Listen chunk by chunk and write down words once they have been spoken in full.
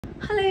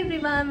Hello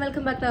everyone,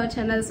 welcome back to our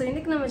channel. So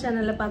இன்னைக்கு நம்ம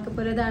சேனல்ல பார்க்க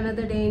போறது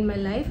another day in my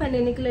life and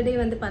இன்னைக்குல டே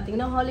வந்து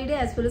பாத்தீங்கன்னா holiday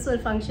as well as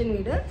ஒரு function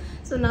வீடு.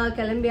 So நான்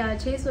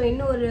கிளம்பியாச்சு. So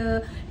இன்னும் ஒரு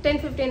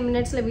 10-15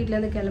 minutesல வீட்ல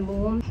இருந்து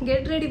கிளம்புவோம்.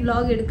 Get ready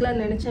vlog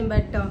எடுக்கலாம்னு நினைச்சேன்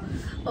பட்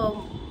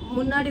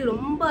முன்னாடி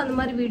ரொம்ப அந்த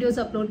மாதிரி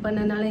வீடியோஸ் அப்லோட்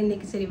பண்ணனால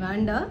இன்னைக்கு சரி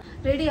வேண்டாம்.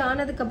 ரெடி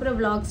ஆனதுக்கு அப்புறம்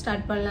vlog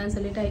ஸ்டார்ட் பண்ணலாம்னு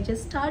சொல்லிட்டு I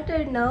just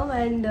started now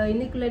and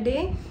இன்னைக்குல டே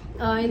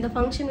இந்த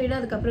function வீடு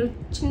அதுக்கு அப்புறம்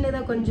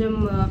சின்னதா கொஞ்சம்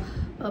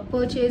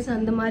purchase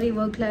அந்த மாதிரி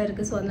workல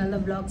இருக்கு so அதனால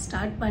vlog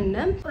ஸ்டார்ட்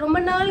பண்ணேன் ரொம்ப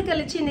நாள்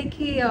கழிச்சு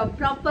இன்னைக்கு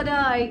ப்ராப்பரா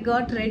I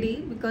got ready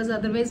because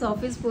otherwise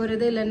office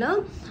போறது இல்லனா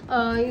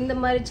இந்த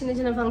மாதிரி சின்ன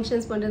சின்ன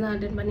ஃபங்க்ஷன்ஸ் மட்டும் தான்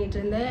அட்டெண்ட் பண்ணிட்டு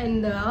இருந்தேன்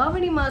and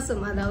ஆவணி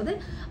மாசம் அதாவது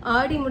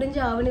ஆடி முடிஞ்சு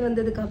ஆவணி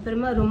வந்ததுக்கு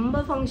அப்புறமா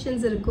ரொம்ப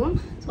ஃபங்க்ஷன்ஸ் இருக்கும்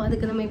so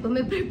அதுக்கு நம்ம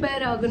எப்பவுமே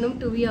prepare ஆகணும்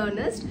to be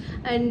honest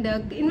and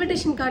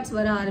invitation cards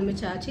வர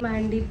ஆரம்பிச்சாச்சு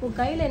and இப்போ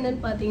கையில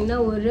என்னன்னு பாத்தீங்கன்னா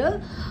ஒரு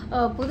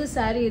புது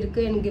saree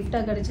இருக்கு எனக்கு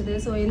gift-ஆ கிடைச்சது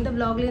so எந்த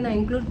vlogலயும் நான்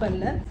இன்க்ளூட்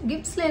பண்ணல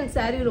giftsல எனக்கு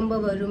saree ரொம்ப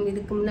வரும்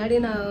இதுக்கு முன்னாடி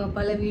நான்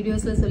பல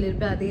வீடியோஸ்ல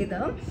சொல்லிருப்பேன்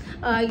அதேதான்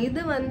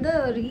இது வந்து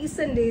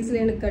recent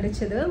daysல எனக்கு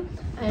கிடைச்சது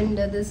and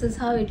this is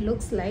how it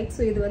looks like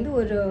so இது வந்து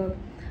ஒரு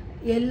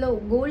yellow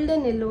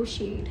golden yellow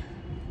shade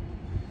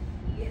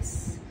yes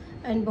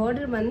and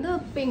border வந்து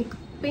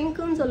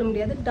pinkனு சொல்ல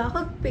முடியாது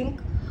dark pink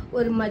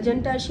ஒரு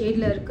magenta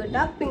shadeல இருக்கு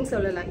dark pink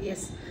சொல்லலாம்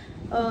yes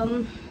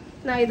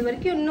நான் இது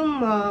வரைக்கும் இன்னும்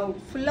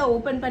ஃபுல்லா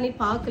ஓபன் பண்ணி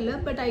பார்க்கல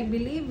பட் I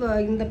believe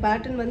இந்த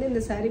பேட்டர்ன் வந்து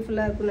இந்த saree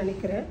ஃபுல்லா இருக்கும்னு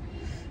நினைக்கிறேன்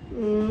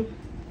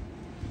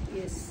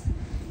yes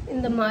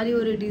இந்த மாதிரி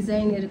ஒரு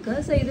டிசைன் இருக்கு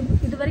சோ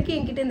இது வரைக்கும்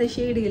என்கிட்ட இந்த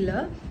ஷேட் இல்ல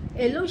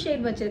yellow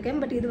shade வச்சிருக்கேன்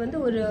பட் இது வந்து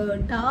ஒரு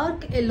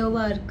டார்க்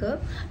yellowவா இருக்கு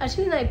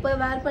एक्चुअली நான் இப்ப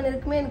வேர்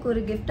பண்ணிருக்கமே எனக்கு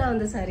ஒரு gift-ஆ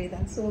வந்த saree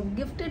தான் சோ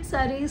gifted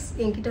sarees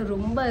என்கிட்ட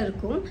ரொம்ப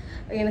இருக்கும்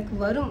எனக்கு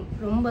வரும்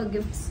ரொம்ப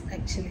gifts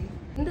actually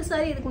இந்த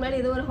saree இதுக்கு முன்னாடி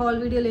ஏதோ ஒரு haul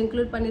வீடியோல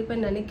இன்க்ளூட்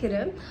பண்ணிருப்பேன்னு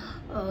நினைக்கிறேன்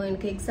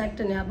எனக்கு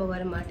எக்ஸாக்ட்டா ஞாபகம்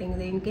வர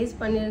மாட்டேங்குது in case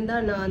பண்ணிருந்தா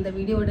நான் அந்த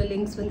வீடியோட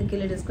லிங்க்ஸ் வந்து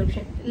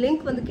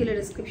கீழ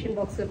description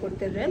boxல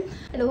கொடுத்துறேன்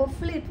and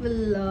hopefully it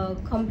will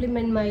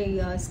complement my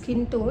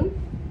skin tone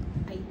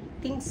I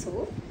think so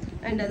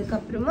and அதுக்கு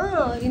அப்புறமா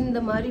இந்த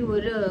மாதிரி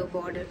ஒரு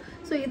border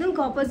so இதுவும்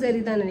copper zari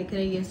தான்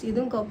நினைக்கிறேன் yes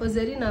இதுவும் copper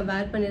zari நான்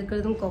வேர்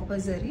பண்ணிருக்கிறதும் copper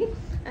zari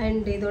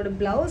and இதோட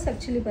blouse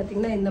actually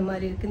பாத்தீங்கன்னா இந்த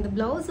மாதிரி இருக்கு இந்த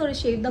blouse ஓட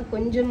ஷேட் தான்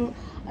கொஞ்சம்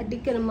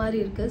அடிக்கிற மாதிரி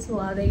இருக்கு so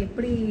அதை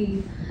எப்படி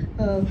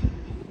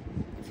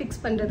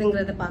ஃபிக்ஸ்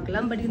பண்றதுங்கறத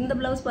பார்க்கலாம் பட் இந்த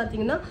blouse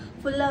பாத்தீங்கன்னா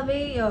ஃபுல்லாவே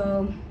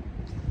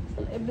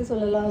எப்படி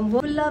சொல்லலாம்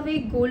ஃபுல்லாவே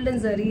golden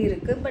zari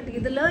இருக்கு பட்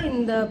இதுல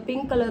இந்த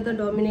pink கலர்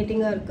தான்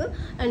டாமினேட்டிங்கா இருக்கு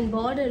and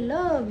borderல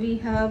we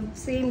have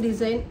same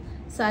design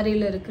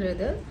சாரில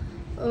இருக்குது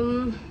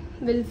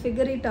will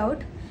figure it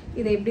out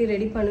இதை எப்படி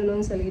ரெடி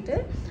பண்ணனும்னு சொல்லிட்டு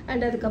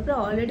and அதுக்கு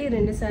அப்புறம் ஆல்ரெடி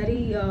ரெண்டு சாரி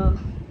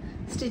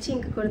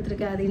ஸ்டிச்சிங்க்கு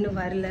கொடுத்திருக்கேன் அது இன்னும்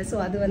வரல சோ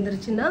அது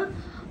வந்துருச்சுனா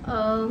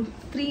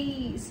 3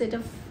 செட்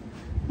ஆஃப்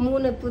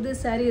 3 புது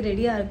சாரி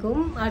ரெடியா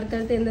இருக்கும்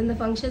அடுத்து எந்தெந்த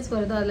ஃபங்க்ஷன்ஸ்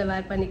வருதோ அதல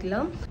வேர்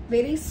பண்ணிக்கலாம்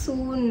very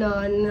soon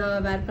நான்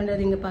வேர்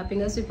பண்றது நீங்க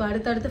பாப்பீங்க சோ இப்போ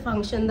அடுத்து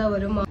ஃபங்க்ஷன் தான்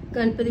வரும்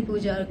கணபதி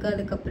பூஜா இருக்கு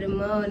அதுக்கு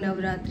அப்புறமா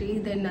நவராத்திரி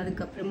தென்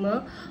அதுக்கு அப்புறமா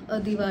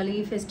தீபாவளி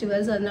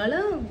ஃபெஸ்டிவல்ஸ்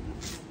அதனால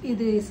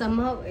இது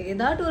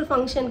ஏதாவது ஒரு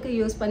ஃபங்க்ஷனுக்கு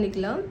யூஸ்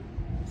பண்ணிக்கலாம்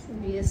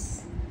எஸ்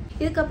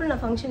இதுக்கு அப்புறம்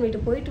நான் ஃபங்க்ஷன் வீட்டு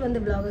போயிட்டு வந்து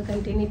vlog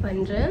கண்டினியூ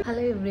பண்றேன்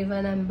hello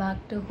everyone I'm back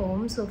to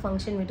home so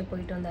function வீட்டு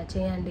போயிட்டு வந்தாச்சு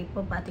and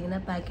இப்போ பாத்தீங்கன்னா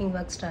பேக்கிங்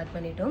வர்க் ஸ்டார்ட்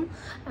பண்ணிட்டோம்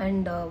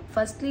and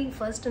first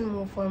and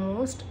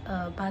foremost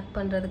back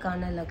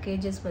பண்றதுக்கான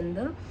லக்கேजेस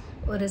வந்து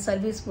ஒரு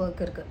சர்வீஸ்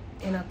வர்க் இருக்கு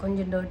ஏனா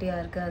கொஞ்சம் டர்ட்டியா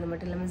இருக்கு அது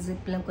மட்டும் இல்லாம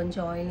ஜிப்லாம்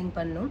கொஞ்சம் ஆயிலிங்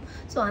பண்ணனும்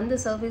சோ அந்த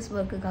சர்வீஸ்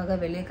வர்க்குக்காக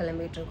வெளிய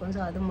கிளம்பிட்டு இருக்கோம்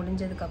சோ அது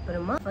முடிஞ்சதுக்கு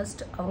அப்புறமா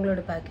ஃபர்ஸ்ட்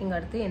அவங்களோட பேக்கிங்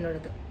அடுத்து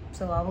என்னோடது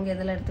சோ அவங்க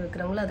எதெல்லாம் எடுத்து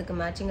வைக்கறாங்களோ அதுக்கு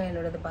மேட்சிங்கா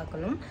என்னோடது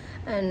பார்க்கணும்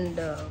and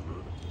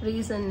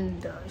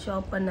ரீசன்ட்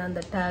ஷாப் பண்ண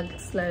அந்த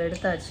டாக்ஸ்ல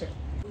எடுத்தாச்சு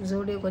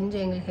ஜோடியோ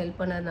கொஞ்சம் எங்களுக்கு ஹெல்ப்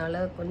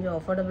பண்ணறனால கொஞ்சம்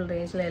அஃபோர்டபிள்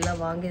ரேஞ்ச்ல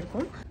எல்லாம் வாங்கி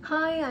இருக்கோம்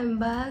hi I am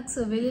back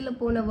so வெளியில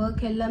போன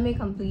வர்க் எல்லாமே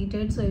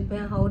கம்ப்ளீட்டட் சோ இப்போ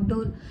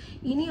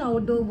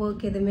அவுட்டோர்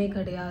வர்க் எதுமே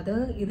கிடையாது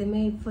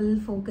இதுமே ஃபுல்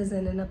ஃபோக்கஸ்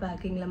என்னன்னா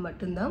பேக்கிங்ல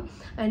மட்டும் தான்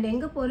and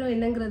எங்க போறோம்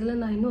என்னங்கறதுல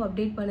நான் இன்னும்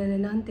அப்டேட்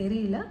பண்ணனேனான்னு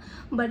தெரியல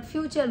but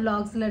future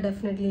vlogsல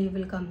definitely you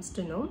will comes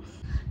to know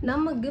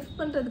நம்ம gift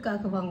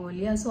பண்றதுக்காக வாங்குவோம்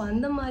இல்லையா சோ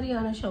அந்த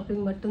மாதிரியான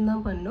ஷாப்பிங் மட்டும்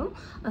தான் பண்ணோம்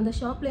அந்த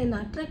ஷாப்ல என்ன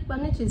அட்ராக்ட்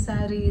பண்ணுச்சு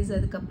sarees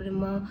அதுக்கு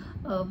அப்புறமா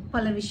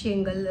பல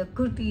விஷயங்கள்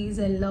kurtis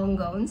and long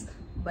gowns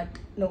but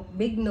no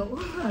big no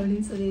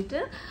அப்படினு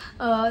சொல்லிட்டு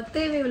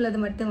தேவையுள்ளது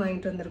மட்டும்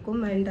வாங்கிட்டு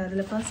வந்திருக்கோம் and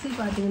அதுல ஃபர்ஸ்ட்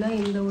பாத்தீங்கன்னா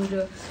இந்த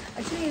ஒரு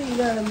actually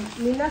இந்த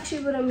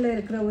மீனாட்சிபுரம்ல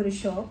இருக்கிற ஒரு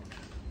ஷாப்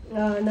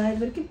நான்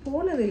இது வரைக்கும்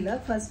போனது இல்ல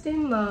ஃபர்ஸ்ட்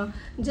டைம்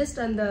ஜஸ்ட்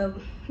அந்த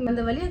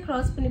வழியா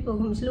கிராஸ் பண்ணி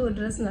போகும்போது ஒரு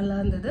Dress நல்லா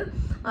இருந்தது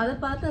அத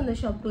பார்த்து அந்த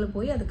ஷாப்க்குள்ள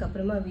போய் அதுக்கு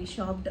அப்புறமா we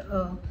shopped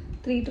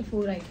 3 to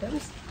 4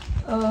 items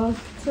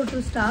so to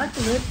start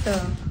with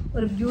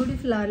ஒரு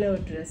பியூட்டிஃபுல்லான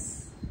ஒரு Dress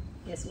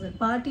yes ஒரு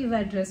பார்ட்டி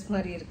வேர் Dress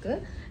மாதிரி இருக்கு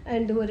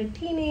and ஒரு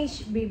டீனேஜ்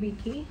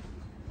பேபிக்கு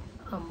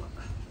ஆமா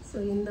சோ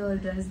இந்த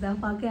ஒரு Dress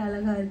தான் பார்க்க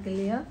அழகா இருக்கு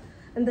இல்லையா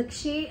இந்த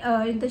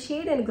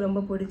ஷேட் எனக்கு ரொம்ப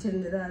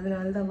பிடிச்சிருந்தது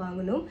அதனால தான்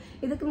வாங்குனோம்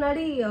இதுக்கு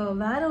முன்னாடி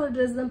வேற ஒரு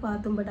Dress தான்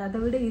பார்த்தோம் பட் அதை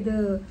விட இது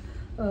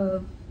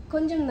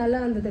கொஞ்சம் நல்லா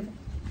இருந்தது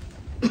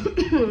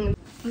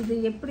இது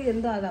எப்படி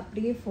இருந்தால் அதை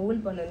அப்படியே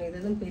ஃபோல்ட் பண்ணணும்.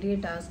 இதுதான் பெரிய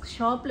டாஸ்க்.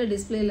 ஷாப்பில்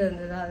டிஸ்பிளேல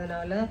இருந்தது,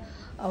 அதனால்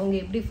அவங்க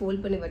எப்படி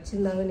ஃபோல்ட் பண்ணி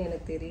வச்சுருந்தாங்கன்னு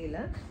எனக்கு தெரியல.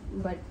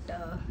 பட்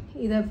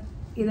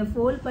இதை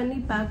ஃபோல்ட் பண்ணி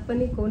பேக்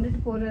பண்ணி கொண்டுட்டு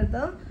போகிறது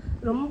தான்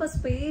ரொம்ப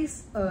ஸ்பேஸ்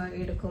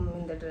எடுக்கும்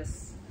இந்த ட்ரெஸ்.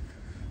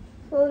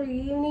 ஒரு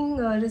ஈவினிங்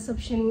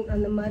ரிசப்ஷன்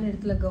அந்த மாதிரி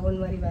இடத்துல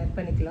கவுன் மாதிரி வேர்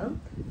பண்ணிக்கலாம்.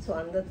 ஸோ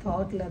அந்த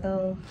தாட்டில்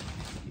தான்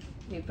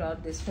we brought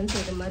this one. So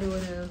இது மாதிரி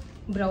ஒரு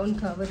ப்ரௌன்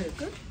கவர்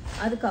இருக்குது.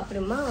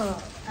 அதுக்கப்புறமா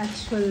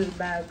ஆக்சுவல்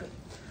பேக்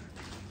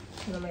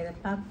நம்ம இதை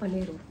பேக்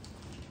பண்ணிடுவோம்.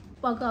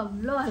 பார்க்க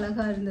அவ்வளோ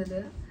அழகாக இருந்தது.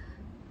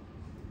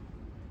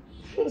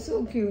 So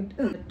cute.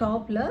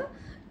 டாப்பில்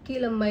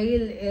கீழே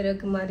மயில்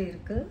இறக்கு மாதிரி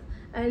இருக்குது.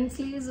 அண்ட்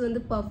ஸ்லீவ்ஸ்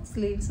வந்து பஃப்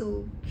ஸ்லீவ். ஸோ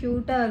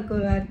க்யூட்டாக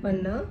இருக்கும் வேர்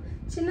பண்ணால்.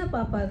 சின்ன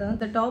பாப்பா தான்.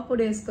 இந்த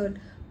டாப்புடைய ஸ்கர்ட்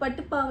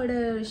பட்டுப்பாவோட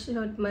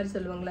ஷர்ட் மாதிரி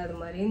சொல்லுவாங்களா, அது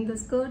மாதிரி. இந்த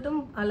ஸ்கர்ட்டும்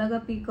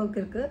அழகாக பீகாக்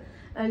இருக்குது.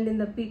 அண்ட்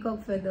இந்த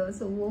பீகாக் ஃபெதர்.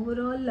 ஸோ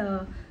ஓவரால்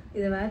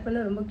இதை வேர்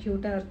பண்ணால் ரொம்ப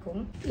க்யூட்டாக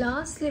இருக்கும்.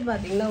 லாஸ்ட்லேயே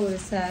பார்த்தீங்கன்னா ஒரு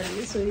சாரீ.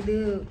 ஸோ இது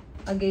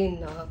அகெயின்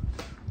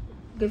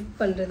கிஃப்ட்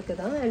பண்ணுறதுக்கு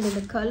தான். அண்ட்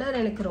இந்த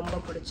கலர் எனக்கு ரொம்ப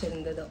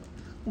பிடிச்சிருந்தது.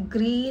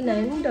 க்ரீன்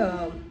அண்ட்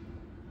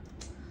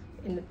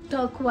இந்த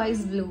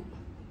டர்க்வைஸ் ப்ளூ.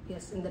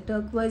 எஸ், இந்த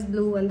டர்க்வைஸ்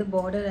ப்ளூ வந்து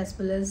பார்டர் as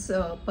well as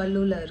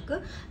பல்லுவில்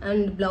இருக்குது.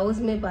 அண்ட்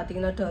ப்ளவுஸுமே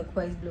பார்த்தீங்கன்னா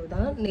டர்க்வைஸ் ப்ளூ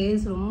தான்.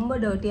 நெயில்ஸ் ரொம்ப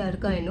டர்ட்டியாக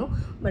இருக்கா இன்னும்.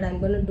 But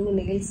I'm gonna two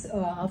nails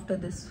after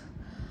this.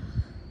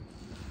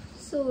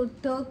 So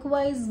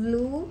turquoise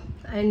blue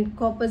and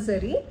copper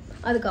சரி.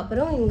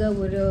 அதுக்கப்புறம் இங்கே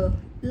ஒரு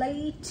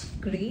லைட்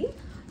க்ரீன்.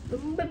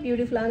 ரொம்ப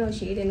பியூட்டிஃபுல்லான ஒரு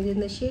ஷேட். எனக்கு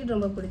இந்த ஷேட்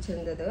ரொம்ப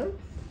பிடிச்சிருந்தது.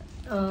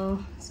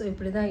 ஸோ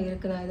இப்படி தான்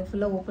இருக்குது. நான் இதை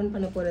ஃபுல்லாக ஓப்பன்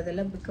பண்ண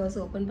போகிறதில்ல. பிகாஸ்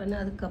ஓப்பன் பண்ண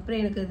அதுக்கப்புறம்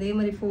எனக்கு இதே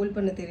மாதிரி ஃபோல்ட்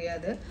பண்ண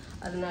தெரியாது.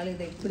 அதனால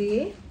இதை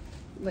இப்படியே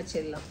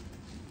வச்சிடலாம்.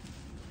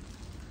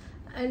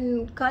 அண்ட்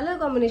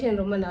கலர்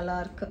காம்பினேஷன் ரொம்ப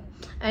நல்லாயிருக்கு.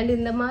 அண்ட்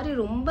இந்த மாதிரி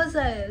ரொம்ப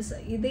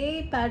இதே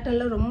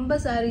பேட்டர்னில் ரொம்ப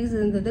சாரீஸ்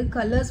இருந்தது.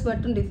 கலர்ஸ்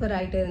மட்டும் டிஃபர்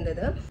ஆகிட்டே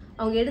இருந்தது.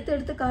 அவங்க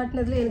எடுத்து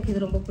காட்டினதுல எனக்கு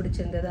இது ரொம்ப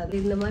பிடிச்சிருந்தது. அது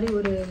இந்த மாதிரி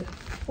ஒரு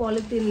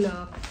பாலித்தீன்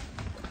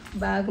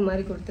பேக்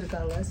மாதிரி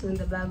கொடுத்துருக்காங்க. ஸோ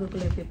இந்த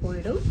பேக்குக்குள்ளே இப்படி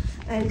போயிடும்.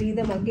 அண்ட்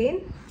இதை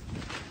அகெயின்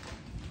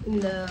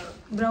இந்த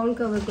ப்ரௌன்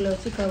கவருக்குள்ளே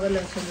வச்சு கவரில்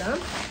வச்சிடலாம்.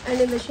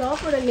 அண்ட் இந்த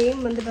ஷாப்போட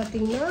நேம் வந்து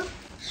பார்த்தீங்கன்னா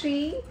ஸ்ரீ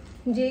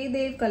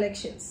ஜெயதேவ்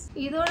கலெக்ஷன்ஸ்.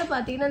 இதோட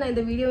பார்த்தீங்கன்னா நான்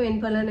இந்த வீடியோ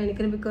எண்ட் பண்ணலான்னு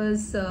நினைக்கிறேன்.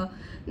 பிகாஸ்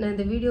நான்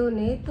இந்த வீடியோ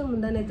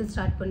நேற்று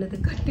ஸ்டார்ட் பண்ணது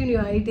கண்டினியூ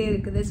ஆகிட்டே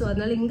இருக்குது. ஸோ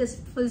அதனால இங்கே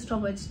ஃபுல்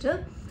ஸ்டாப் வச்சுட்டு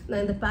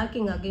நான் இந்த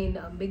packing again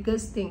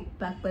biggest thing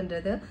back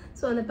பண்ணுறது.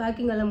 ஸோ அந்த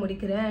பேக்கிங் எல்லாம்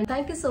முடிக்கிறேன்.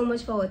 தேங்க்யூ ஸோ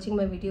மச் ஃபார் வாட்சிங்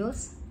மை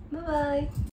வீடியோஸ். பாய்.